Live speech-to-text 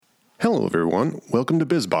Hello, everyone. Welcome to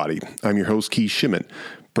BizBody. I'm your host, Keith Shimon.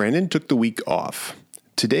 Brandon took the week off.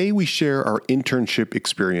 Today, we share our internship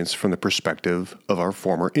experience from the perspective of our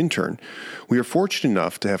former intern. We are fortunate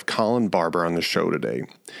enough to have Collin Barber on the show today.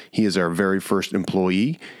 He is our very first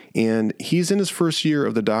employee, and he's in his first year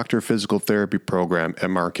of the Doctor of Physical Therapy program at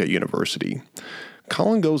Marquette University.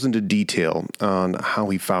 Collin goes into detail on how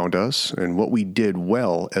he found us and what we did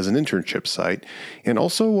well as an internship site, and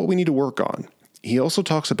also what we need to work on. He also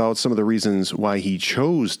talks about some of the reasons why he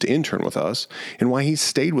chose to intern with us and why he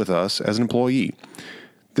stayed with us as an employee.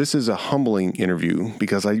 This is a humbling interview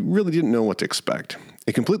because I really didn't know what to expect.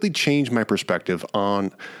 It completely changed my perspective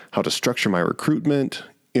on how to structure my recruitment,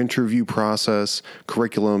 interview process,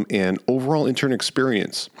 curriculum, and overall intern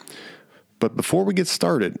experience. But before we get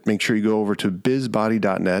started, make sure you go over to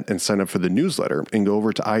bizbody.net and sign up for the newsletter, and go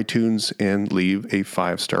over to iTunes and leave a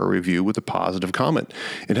 5-star review with a positive comment.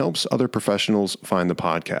 It helps other professionals find the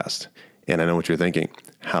podcast. And I know what you're thinking.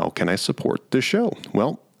 How can I support this show?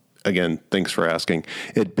 Well, again, thanks for asking.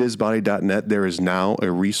 At bizbody.net, there is now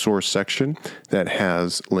a resource section that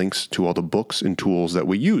has links to all the books and tools that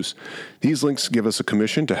we use. These links give us a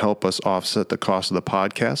commission to help us offset the cost of the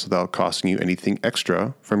podcast without costing you anything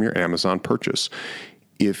extra from your Amazon purchase.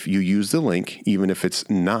 If you use the link, even if it's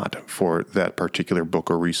not for that particular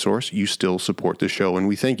book or resource, you still support the show, and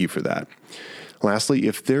we thank you for that. Lastly,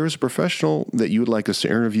 if there is a professional that you would like us to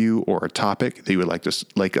interview or a topic that you would like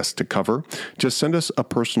us to cover, just send us a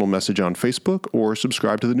personal message on Facebook or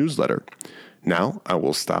subscribe to the newsletter. Now, I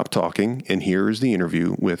will stop talking, and here is the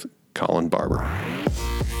interview with Collin Barber.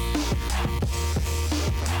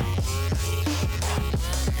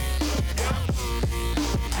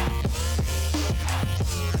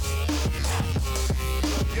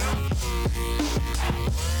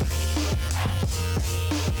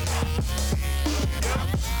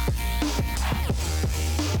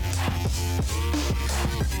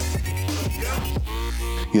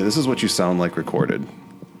 Yeah, this is what you sound like recorded.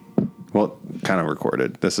 Well, kind of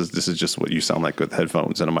recorded. This is just what you sound like with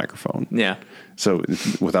headphones and a microphone. Yeah. So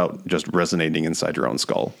without just resonating inside your own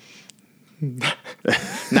skull.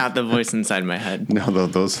 Not the voice inside my head. No,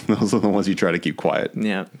 those are the ones you try to keep quiet.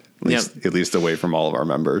 Yeah. At least away from all of our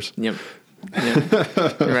members. Yep.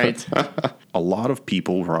 Right. A lot of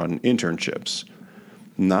people run internships.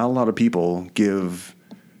 Not a lot of people give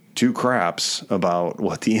two craps about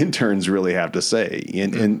what the interns really have to say,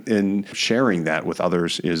 and sharing that with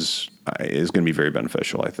others is going to be very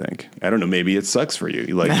beneficial, I think. I don't know, maybe it sucks for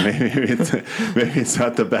you. Like maybe it's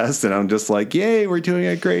not the best, and I'm just like, yay, we're doing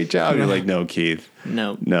a great job. You're like, no, Keith.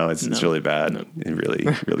 No, it's really bad. No.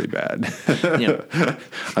 Really bad.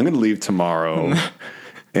 I'm going to leave tomorrow.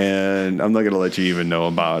 And I'm not going to let you even know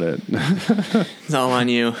about it. It's all on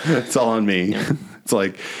you. It's all on me. Yeah. It's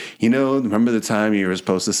like, remember the time you were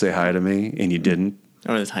supposed to say hi to me and you didn't?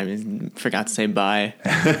 Or the time you forgot to say bye.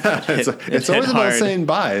 It's always about saying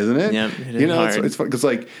bye, isn't it? Yep, it's fun because,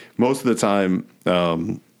 like, most of the time,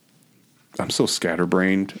 I'm so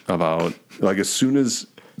scatterbrained about, like, as soon as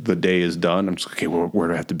the day is done, I'm just like, okay, where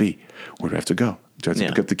do I have to be? Where do I have to go? Do I have to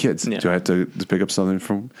pick up the kids? Yeah. Do I have to pick up something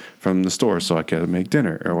from the store so I can make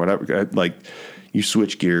dinner or whatever? Like, you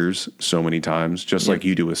switch gears so many times, just like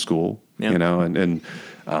you do with school, and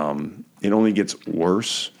it only gets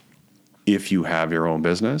worse if you have your own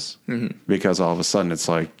business, because all of a sudden it's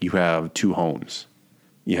like you have two homes.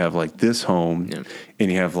 You have like this home,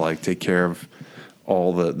 and you have like take care of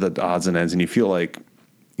all the odds and ends, and you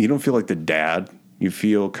don't feel like the dad. You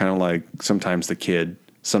feel kind of like sometimes the kid,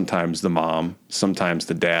 sometimes the mom, sometimes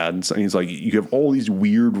the dad. So it's like you have all these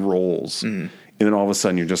weird roles, and then all of a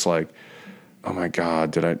sudden you're just like, oh my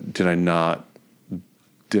God, did I not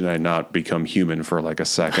become human for like a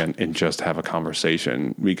second and just have a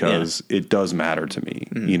conversation? Because it does matter to me.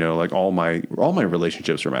 Like all my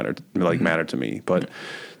relationships matter to me, but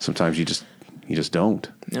sometimes you just don't.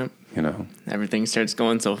 Yep. Everything starts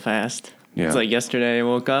going so fast. Yeah. It's like yesterday I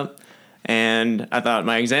woke up and I thought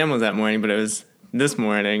my exam was that morning, but it was this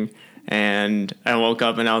morning. And I woke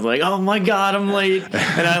up and I was like, oh my God, I'm late.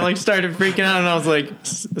 And I like started freaking out, and I was like,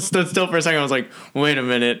 stood still for a second. I was like, wait a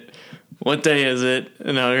minute, what day is it?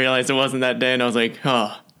 And I realized it wasn't that day. And I was like,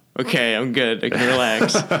 oh, okay, I'm good. I can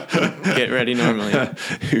relax, get ready normally.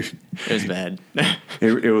 It was bad.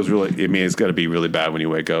 It was really, it's got to be really bad when you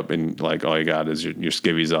wake up and like all you got is your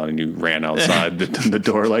skivvies on and you ran outside the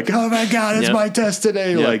door like, oh my God, it's my test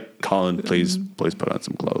today. Like, Collin, please put on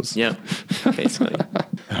some clothes. Yep, basically.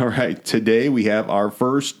 All right. Today we have our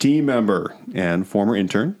first team member and former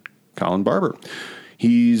intern, Collin Barber.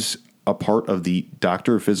 He's a part of the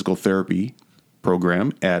Doctor of Physical Therapy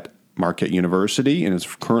program at Marquette University and is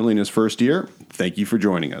currently in his first year. thank you for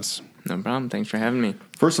joining us. No problem. Thanks for having me.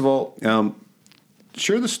 First of all,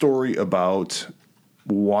 share the story about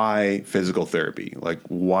why physical therapy. Like,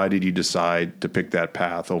 why did you decide to pick that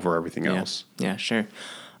path over everything else? Yeah, sure.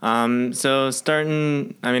 So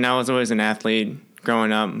starting, I was always an athlete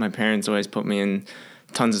growing up. My parents always put me in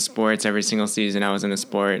tons of sports. Every single season I was in a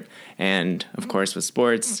sport. And of course, with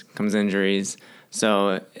sports comes injuries.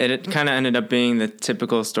 So it kind of ended up being the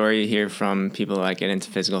typical story you hear from people that get into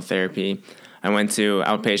physical therapy. I went to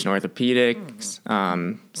outpatient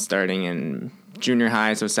orthopedics starting in junior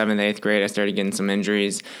high, so 7th, 8th grade. I started getting some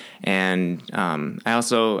injuries. And I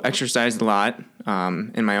also exercised a lot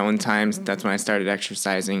in my own times. That's when I started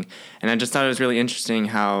exercising. And I just thought it was really interesting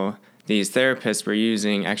how these therapists were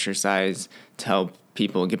using exercise to help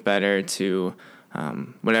people get better to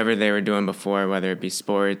whatever they were doing before, whether it be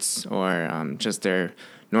sports or just their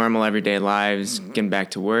normal everyday lives, getting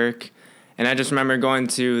back to work. And I just remember going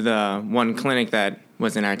to the one clinic that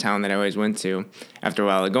was in our town that I always went to. After a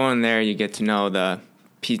while of going there, you get to know the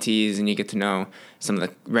PTs and you get to know some of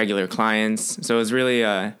the regular clients. So it was really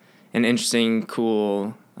an interesting,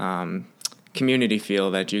 cool community feel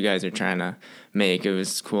that you guys are trying to make. It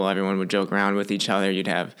was cool. Everyone would joke around with each other. You'd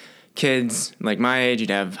have kids like my age. You'd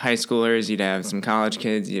have high schoolers. You'd have some college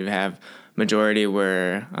kids. You'd have majority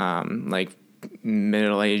were like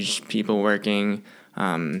middle-aged people working,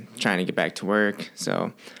 trying to get back to work.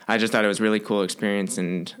 So I just thought it was a really cool experience,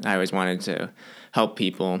 and I always wanted to help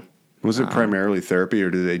people. Was it primarily therapy, or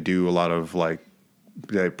do they do a lot of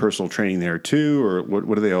personal training there too, or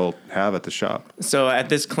what do they all have at the shop? So at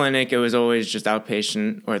this clinic, it was always just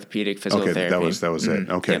outpatient orthopedic physical therapy. that was it.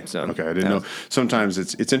 Okay, yep, okay. I didn't know. Sometimes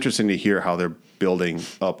it's interesting to hear how they're building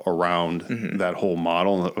up around that whole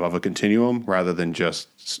model of a continuum rather than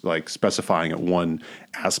just like specifying at one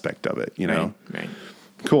aspect of it. You know, right.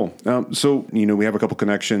 Cool. So, we have a couple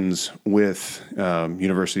connections with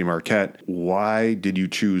University of Marquette. Why did you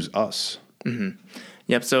choose us? Mm-hmm.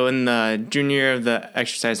 Yep. So in the junior year of the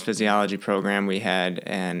exercise physiology program, we had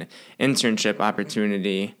an internship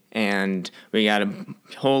opportunity, and we got a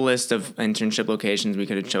whole list of internship locations we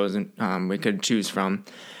could have chosen. We could choose from,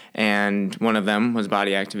 and one of them was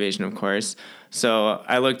body activation, of course. So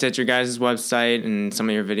I looked at your guys' website and some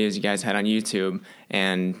of your videos you guys had on YouTube,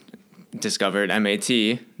 and discovered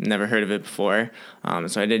MAT. Never heard of it before.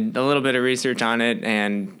 So I did a little bit of research on it,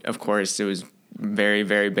 and of course it was very,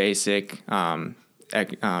 very basic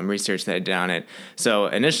research that I did on it. So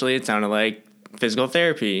initially it sounded like physical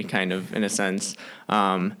therapy, kind of, in a sense.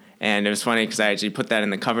 And it was funny because I actually put that in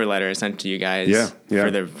the cover letter I sent to you guys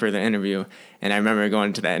for the interview. And I remember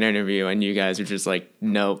going to that interview, and you guys were just like,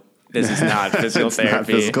 nope. This is not physical therapy. Not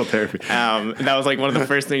physical therapy. That was like one of the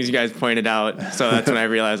first things you guys pointed out. So that's when I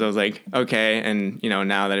realized I was like, okay. And,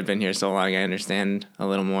 now that I've been here so long, I understand a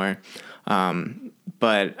little more.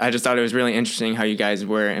 But I just thought it was really interesting how you guys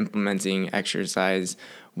were implementing exercise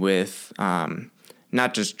with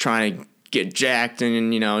not just trying to get jacked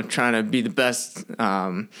and, trying to be the best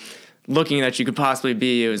looking that you could possibly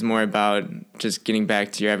be. It was more about just getting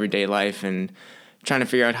back to your everyday life and trying to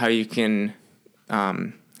figure out how you can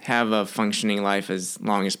have a functioning life as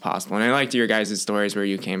long as possible. And I liked your guys' stories where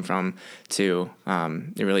you came from too.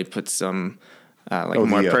 It really puts some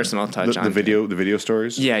more personal touch on the video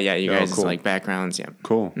stories. Yeah. You guys' cool. backgrounds. Yeah.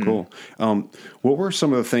 Cool. What were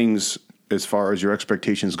some of the things as far as your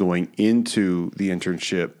expectations going into the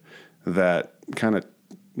internship that kind of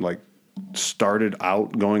started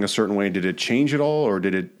out going a certain way? Did it change at all, or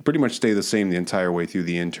did it pretty much stay the same the entire way through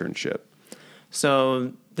the internship?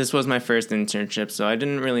 So this was my first internship, so I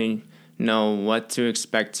didn't really know what to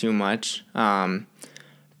expect too much.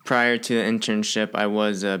 Prior to the internship, I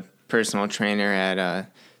was a personal trainer at a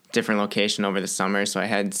different location over the summer, so I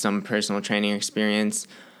had some personal training experience.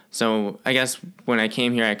 So I guess when I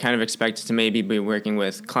came here, I kind of expected to maybe be working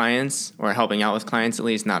with clients or helping out with clients, at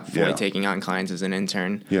least not fully taking on clients as an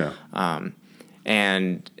intern. Yeah.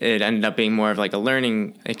 And it ended up being more of like a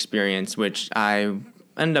learning experience, which I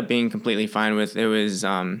ended up being completely fine with. It was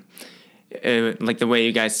like the way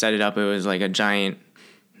you guys set it up. It was like not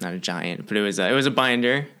a giant, but it was a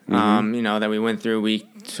binder, that we went through week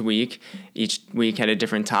to week. Each week had a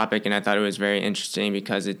different topic, and I thought it was very interesting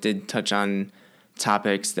because it did touch on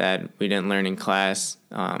topics that we didn't learn in class,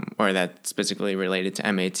 or that specifically related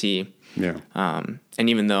to MAT. Yeah. And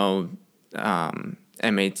even though I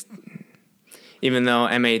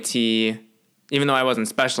wasn't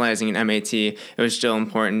specializing in MAT, it was still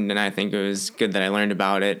important, and I think it was good that I learned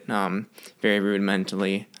about it very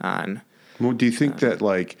rudimentarily. Well, do you think that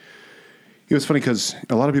it was funny because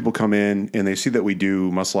a lot of people come in and they see that we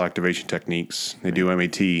do muscle activation techniques, they do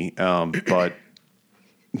MAT, but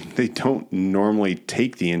they don't normally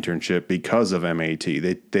take the internship because of MAT.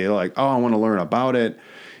 They're like, oh, I want to learn about it.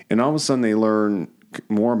 And all of a sudden they learn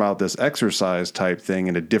more about this exercise type thing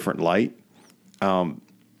in a different light.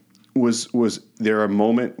 Was there a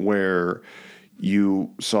moment where you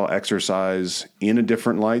saw exercise in a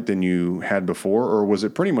different light than you had before, or was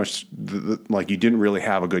it pretty much like you didn't really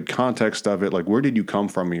have a good context of it? Like, where did you come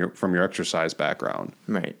from your exercise background?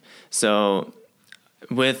 Right. So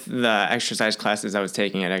with the exercise classes I was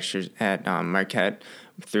taking at Marquette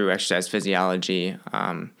through exercise physiology,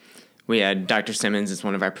 we had Dr. Simmons is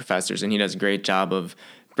one of our professors, and he does a great job of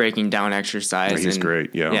breaking down exercise. He's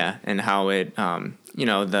great, yeah. Yeah, and how it,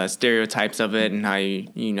 the stereotypes of it, and how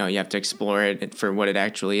you have to explore it for what it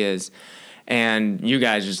actually is. And you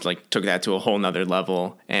guys just like took that to a whole nother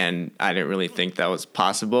level, and I didn't really think that was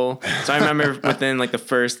possible. So I remember within like the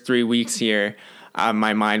first 3 weeks here,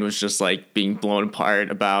 my mind was just like being blown apart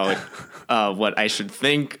about what I should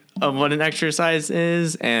think of what an exercise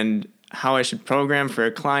is and how I should program for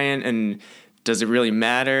a client, and does it really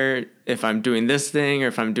matter if I'm doing this thing or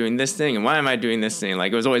if I'm doing this thing, and why am I doing this thing?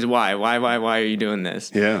 Like, it was always why are you doing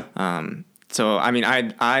this? Yeah. So I mean,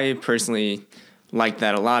 I personally liked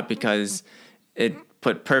that a lot because it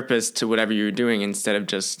put purpose to whatever you were doing instead of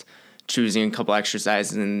just choosing a couple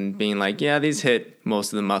exercises and being like, yeah, these hit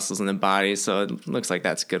most of the muscles in the body, so it looks like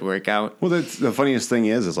that's a good workout. Well, that's the funniest thing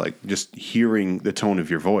is like just hearing the tone of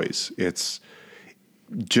your voice. It's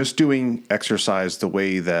just doing exercise the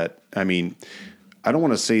way that, I mean, I don't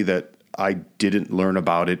want to say that I didn't learn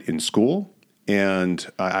about it in school, and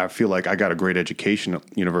I feel like I got a great education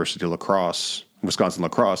at University of La Crosse, Wisconsin La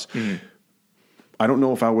Crosse. Mm-hmm. I don't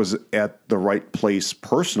know if I was at the right place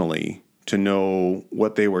personally to know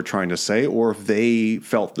what they were trying to say, or if they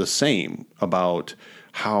felt the same about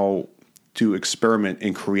how to experiment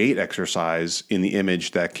and create exercise in the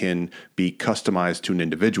image that can be customized to an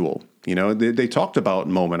individual. You know, they talked about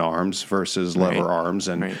moment arms versus lever arms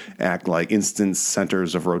and act like instant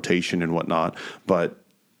centers of rotation and whatnot. But,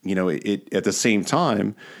 you know, it at the same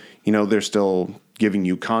time, you know, they're still giving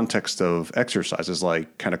you context of exercises,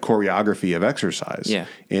 like kind of choreography of exercise. Yeah.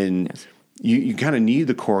 And you kind of need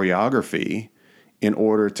the choreography in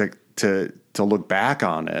order to look back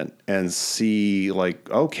on it and see like,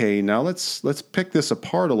 okay, now let's pick this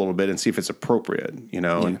apart a little bit and see if it's appropriate, you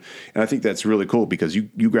know? Yeah. And I think that's really cool because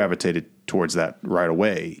you gravitated towards that right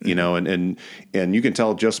away, you know, and you can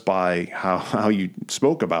tell just by how you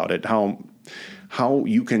spoke about it, how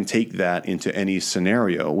you can take that into any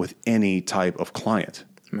scenario with any type of client,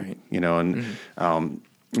 right? You know, and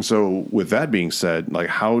so with that being said, like,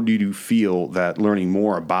 how do you feel that learning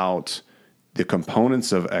more about the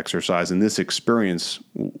components of exercise in this experience,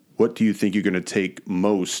 what do you think you're going to take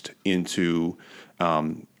most into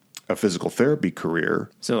a physical therapy career?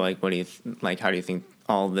 So, like, what do you how do you think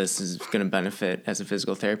all this is going to benefit as a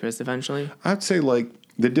physical therapist eventually? I'd say like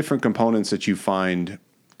the different components that you find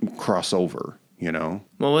cross over, you know?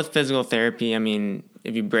 Well, with physical therapy, I mean,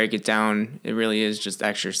 if you break it down, it really is just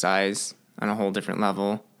exercise on a whole different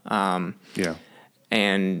level. Yeah.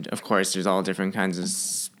 And of course, there's all different kinds of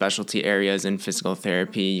specialty areas in physical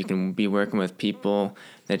therapy. You can be working with people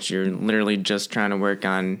that you're literally just trying to work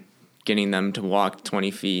on getting them to walk 20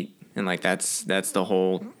 feet. And like, that's the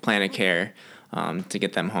whole plan of care, to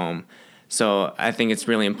get them home. So I think it's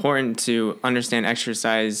really important to understand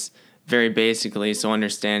exercise very basically. So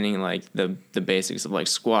understanding like the basics of like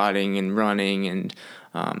squatting and running and,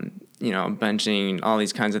 benching, all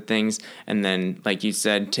these kinds of things. And then, like you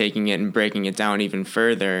said, taking it and breaking it down even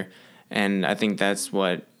further. And I think that's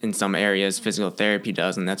what, in some areas, physical therapy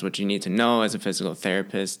does. And that's what you need to know as a physical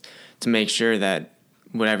therapist to make sure that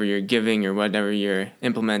whatever you're giving or whatever you're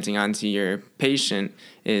implementing onto your patient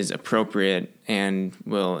is appropriate and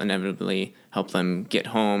will inevitably help them get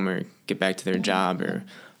home or get back to their job or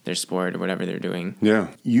their sport or whatever they're doing. Yeah.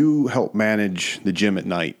 You help manage the gym at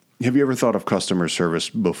night. Have you ever thought of customer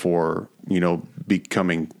service before, you know,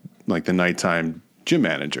 becoming like the nighttime gym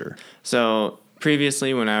manager? So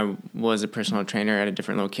previously, when I was a personal trainer at a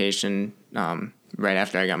different location, right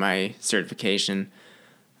after I got my certification,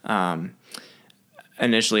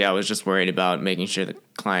 initially I was just worried about making sure the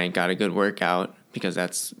client got a good workout because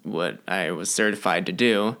that's what I was certified to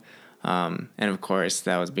do. And of course,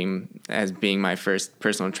 that was being my first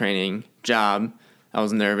personal training job. I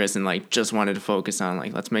was nervous and like just wanted to focus on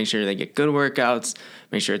like, let's make sure they get good workouts,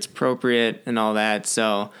 make sure it's appropriate and all that.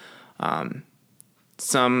 So, I'm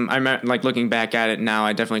like looking back at it now,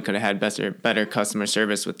 I definitely could have had better customer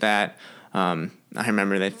service with that. I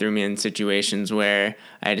remember they threw me in situations where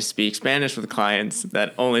I had to speak Spanish with clients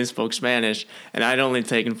that only spoke Spanish, and I'd only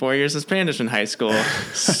taken 4 years of Spanish in high school,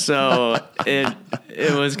 so it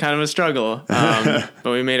was kind of a struggle, but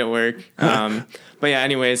we made it work. But yeah,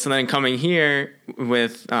 anyway, so then coming here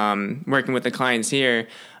with working with the clients here,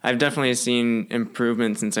 I've definitely seen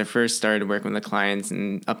improvement since I first started working with the clients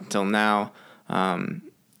and up until now.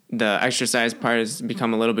 The exercise part has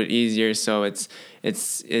become a little bit easier, so it's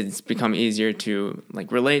become easier to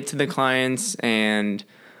like relate to the clients and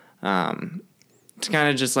to kind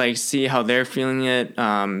of just like see how they're feeling it,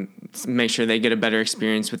 make sure they get a better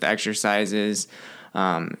experience with the exercises,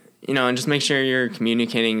 and just make sure you're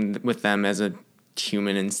communicating with them as a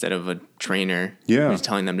human instead of a trainer who's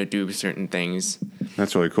telling them to do certain things.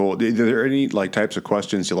 That's really cool. Are there any like types of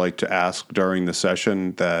questions you like to ask during the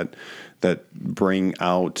session that bring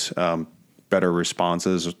out better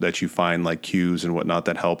responses that you find like cues and whatnot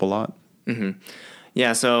that help a lot? Mm-hmm.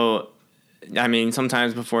 Yeah. So, I mean,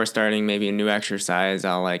 sometimes before starting maybe a new exercise,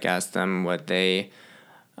 I'll like ask them what they,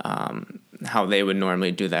 how they would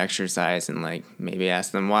normally do the exercise, and like maybe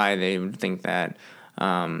ask them why they would think that.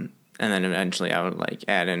 And then eventually I would like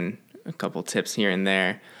add in a couple tips here and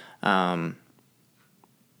there. Trying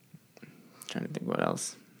to think what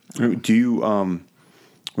else. Do you,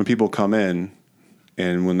 when people come in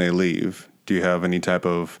and when they leave, do you have any type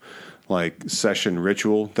of like session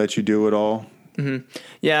ritual that you do at all? Mm-hmm.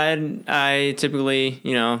 Yeah, I typically,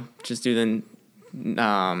 just do I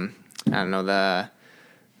don't know,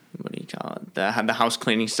 what do you call it? The house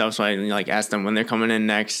cleaning stuff. So I like ask them when they're coming in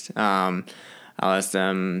next. I'll ask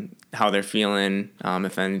them how they're feeling,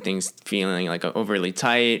 if anything's feeling like overly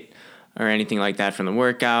tight or anything like that from the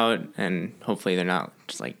workout, and hopefully they're not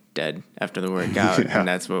just like dead after the workout. And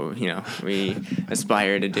that's what we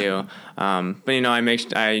aspire to do. But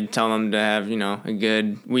I tell them to have a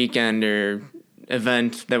good weekend or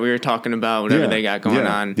event that we were talking about, whatever they got going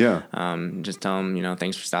on. Just tell them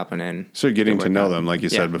thanks for stopping in. So you're getting to know them, like you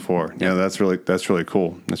said before. Yeah, that's really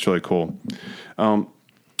cool. That's really cool.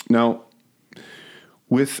 Now,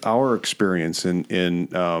 with our experience in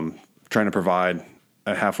trying to provide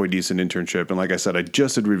a halfway decent internship, and like I said, I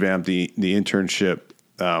just had revamped the internship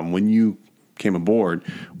when you came aboard.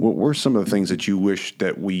 What were some of the things that you wish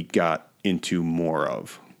that we got into more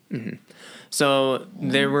of? Mm-hmm. So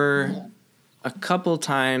there were a couple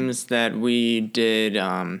times that we did,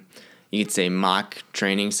 you could say mock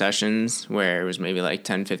training sessions where it was maybe like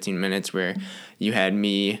 10, 15 minutes where you had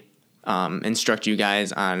me instruct you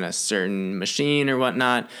guys on a certain machine or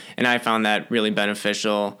whatnot. And I found that really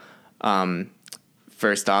beneficial.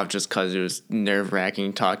 First off, just because it was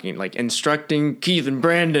nerve-wracking instructing Keith and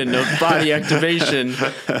Brandon of body activation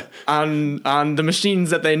on the machines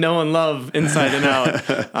that they know and love inside and out.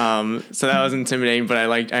 So that was intimidating, but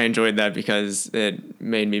I enjoyed that because it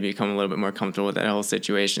made me become a little bit more comfortable with that whole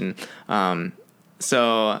situation. And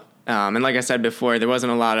like I said before, there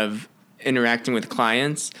wasn't a lot of interacting with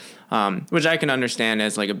clients. Which I can understand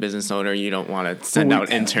as like a business owner, you don't want to send out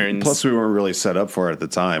interns. Plus, we weren't really set up for it at the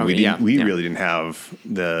time. We really didn't have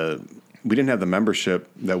the membership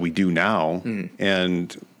that we do now,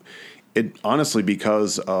 and it honestly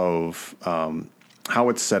because of how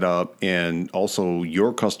it's set up and also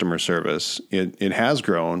your customer service, it has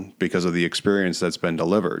grown because of the experience that's been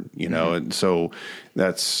delivered. And so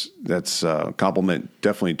that's a compliment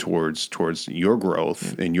definitely towards your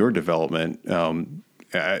growth and your development.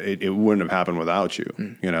 It wouldn't have happened without you,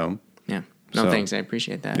 Yeah. No, thanks. I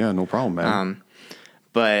appreciate that. Yeah, no problem, man.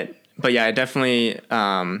 But yeah, I definitely,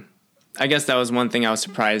 I guess that was one thing I was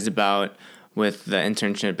surprised about with the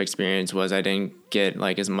internship experience was I didn't get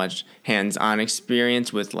like as much hands-on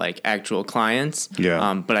experience with like actual clients.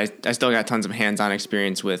 Yeah. But I still got tons of hands-on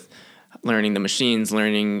experience with learning the machines,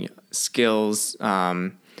 learning skills,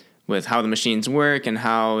 with how the machines work and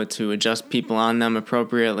how to adjust people on them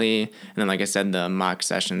appropriately. And then, like I said, the mock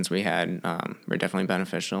sessions we had were definitely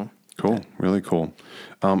beneficial. Cool. Really cool.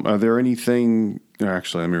 Are there anything,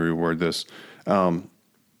 actually, let me reword this.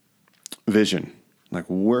 Vision. Like,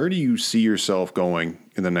 where do you see yourself going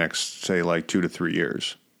in the next, say, like 2 to 3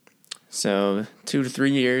 years? So 2 to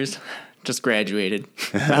 3 years, just graduated.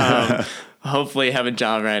 Hopefully have a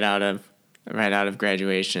job right out of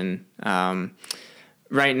graduation.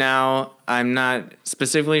 Right now, I'm not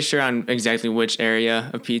specifically sure on exactly which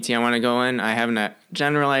area of PT I want to go in. I have a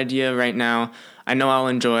general idea right now. I know I'll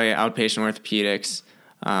enjoy outpatient orthopedics,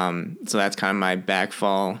 so that's kind of my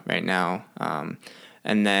backfall right now.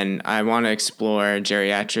 And then I want to explore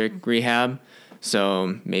geriatric rehab,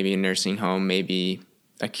 so maybe a nursing home, maybe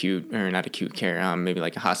not acute care, maybe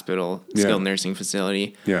like a hospital, skilled nursing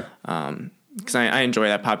facility. Yeah. because I enjoy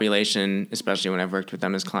that population, especially when I've worked with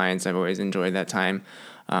them as clients. I've always enjoyed that time.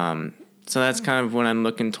 So that's kind of what I'm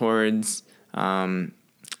looking towards.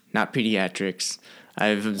 Not pediatrics.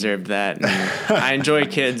 I've observed that. And I enjoy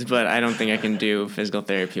kids, but I don't think I can do physical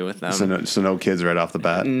therapy with them. So no kids right off the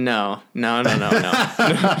bat? No. Not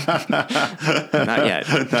yet.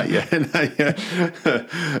 Not yet.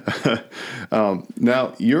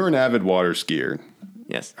 Now, you're an avid water skier.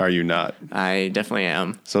 Yes. Are you not? I definitely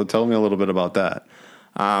am. So tell me a little bit about that.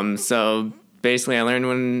 So basically, I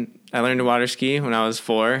learned to water ski when I was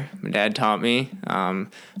 4. My dad taught me.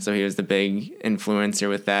 So he was the big influencer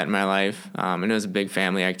with that in my life. And it was a big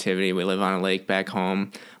family activity. We live on a lake back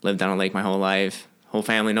home. Lived on a lake my whole life. Whole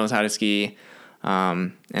family knows how to ski.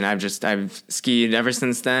 And I've skied ever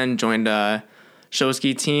since then. Joined a show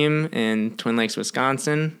ski team in Twin Lakes,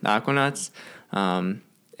 Wisconsin, the Aquanuts.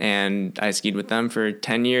 And I skied with them for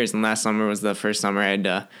 10 years. And last summer was the first summer I had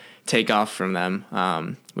to take off from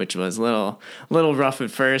them, which was a little rough at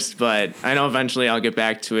first, but I know eventually I'll get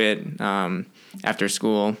back to it after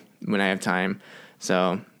school when I have time.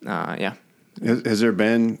 So, yeah. Has there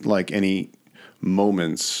been like any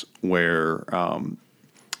moments where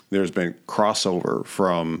there's been crossover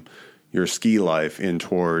from your ski life in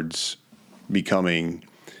towards becoming,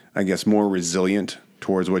 I guess, more resilient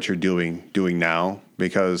towards what you're doing now?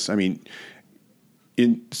 Because, I mean,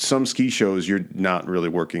 in some ski shows, you're not really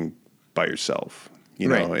working by yourself, you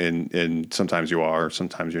know, right. and sometimes you are,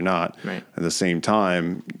 sometimes you're not. Right. At the same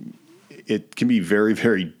time, it can be very,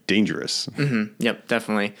 very dangerous. Mm-hmm. Yep,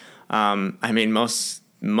 definitely. I mean, most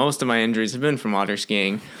of my injuries have been from water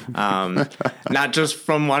skiing, not just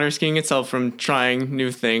from water skiing itself, from trying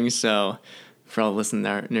new things. So for all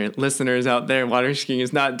listeners out there, water skiing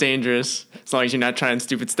is not dangerous as long as you're not trying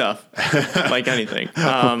stupid stuff, like anything.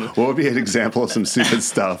 What would be an example of some stupid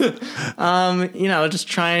stuff? Just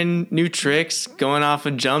trying new tricks, going off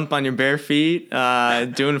a jump on your bare feet,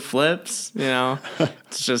 doing flips,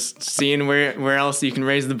 it's just seeing where else you can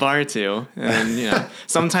raise the bar to. And,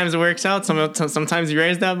 sometimes it works out. Sometimes you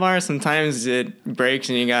raise that bar. Sometimes it breaks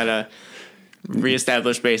and you got to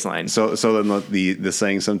reestablish baseline. So then the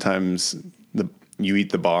saying, sometimes you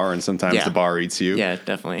eat the bar and sometimes the bar eats you. Yeah,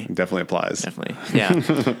 definitely. Definitely applies. Definitely.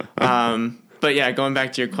 Yeah. But yeah, going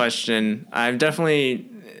back to your question,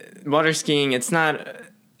 water skiing, it's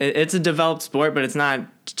a developed sport, but it's not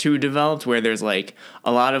too developed where there's like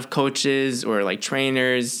a lot of coaches or like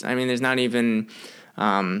trainers. I mean, there's not even,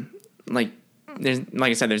 like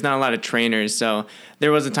I said, there's not a lot of trainers. So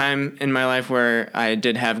there was a time in my life where I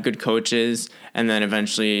did have good coaches and then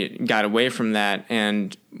eventually got away from that.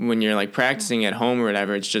 And when you're like practicing at home or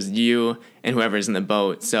whatever, it's just you and whoever's in the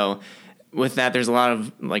boat. So with that, there's a lot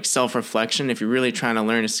of like self-reflection. If you're really trying to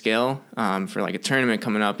learn a skill for like a tournament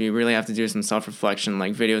coming up, you really have to do some self-reflection,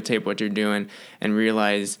 like videotape what you're doing and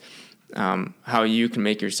realize how you can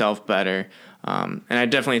make yourself better. And I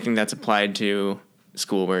definitely think that's applied to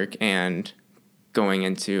schoolwork and going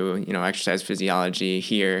into, exercise physiology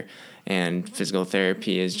here, and physical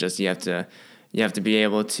therapy is just you have to be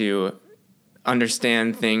able to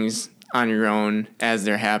understand things on your own as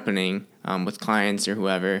they're happening with clients or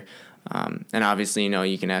whoever. And obviously,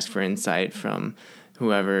 you can ask for insight from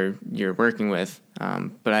whoever you're working with.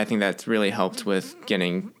 But I think that's really helped with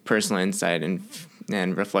getting personal insight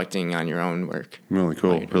and reflecting on your own work. Really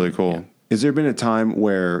cool. Really cool. Yeah. Has there been a time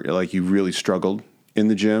where like you really struggled in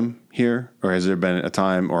the gym here, or has there been a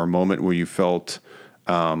time or a moment where you felt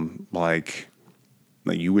like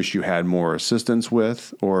you wish you had more assistance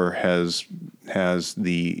with, or has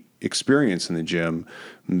the experience in the gym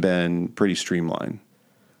been pretty streamlined?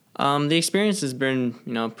 The experience has been,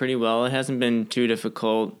 pretty well. It hasn't been too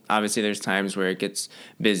difficult. Obviously, there's times where it gets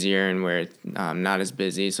busier and where it's not as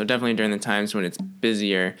busy. So definitely during the times when it's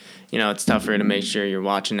busier, it's tougher to make sure you're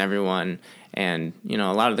watching everyone. And, a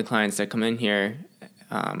lot of the clients that come in here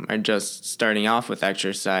are just starting off with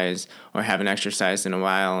exercise or haven't exercised in a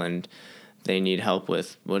while, and they need help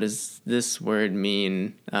with, what does this word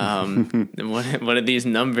mean? What do these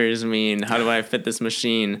numbers mean? How do I fit this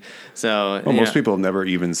machine? So most people have never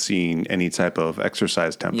even seen any type of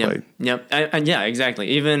exercise template. Yep. Yeah, exactly.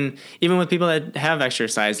 Even with people that have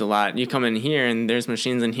exercised a lot, you come in here and there's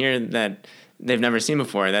machines in here that they've never seen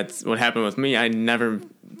before. That's what happened with me. I'd never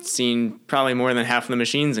seen probably more than half of the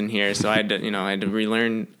machines in here, so I had to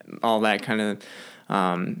relearn all that kind of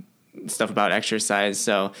stuff about exercise.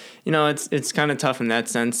 So it's kind of tough in that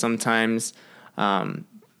sense sometimes, but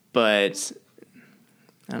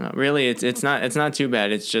I don't know. Really, it's not too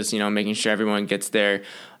bad. It's just making sure everyone gets their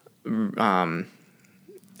I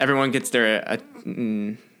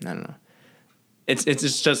don't know.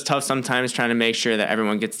 it's just tough sometimes trying to make sure that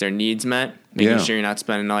everyone gets their needs met, making sure you're not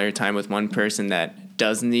spending all your time with one person that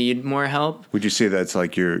does need more help. Would you say that's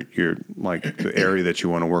like your like the area that you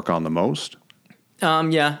want to work on the most?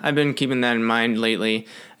 Yeah, I've been keeping that in mind lately,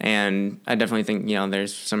 and I definitely think,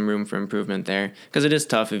 there's some room for improvement there, because it is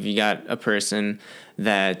tough if you got a person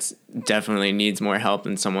that definitely needs more help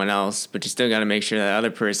than someone else, but you still got to make sure that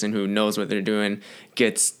other person who knows what they're doing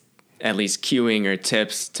gets at least cueing or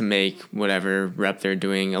tips to make whatever rep they're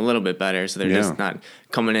doing a little bit better, so they're just not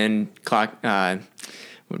coming in,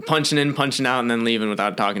 punching in, punching out, and then leaving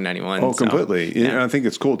without talking to anyone. Oh, completely. Yeah. And I think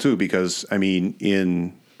it's cool too, because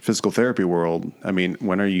in physical therapy world,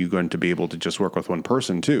 when are you going to be able to just work with one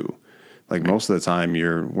person too? Like most of the time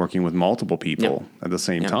you're working with multiple people at the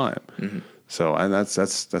same time. Mm-hmm. So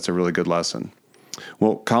that's a really good lesson.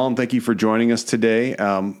 Well, Collin, thank you for joining us today.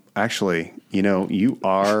 Actually, you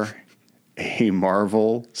are a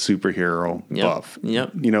Marvel superhero buff.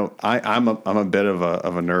 Yep. I'm a bit of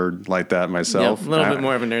a nerd like that myself. Yep, a little bit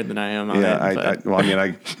more of a nerd than I am.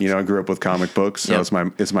 I grew up with comic books, so it's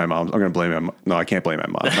my mom. I'm going to blame my mom. No, I can't blame my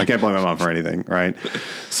mom. I can't blame my mom for anything, right?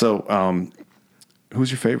 So,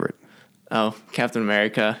 who's your favorite? Oh, Captain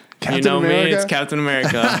America. Captain America? Me, it's Captain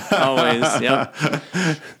America. Always. Yep.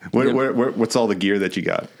 What's all the gear that you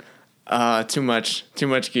got? Too much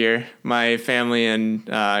gear. My family and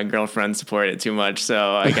girlfriend support it too much,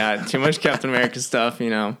 so I got too much Captain America stuff.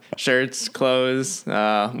 Shirts, clothes,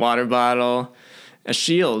 water bottle, a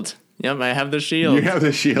shield. Yep, I have the shield. You have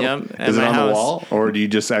the shield. Yep. Is it on the wall, or do you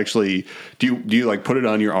just actually do you like put it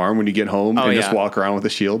on your arm when you get home and just walk around with the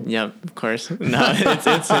shield? Yep, of course. No,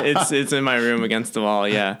 it's in my room against the wall.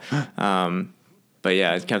 Yeah. But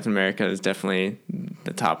yeah, Captain America is definitely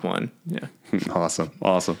the top one. Yeah. Awesome.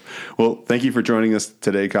 Well, thank you for joining us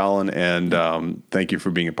today, Collin, and thank you for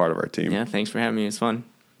being a part of our team. Yeah, thanks for having me. It was fun.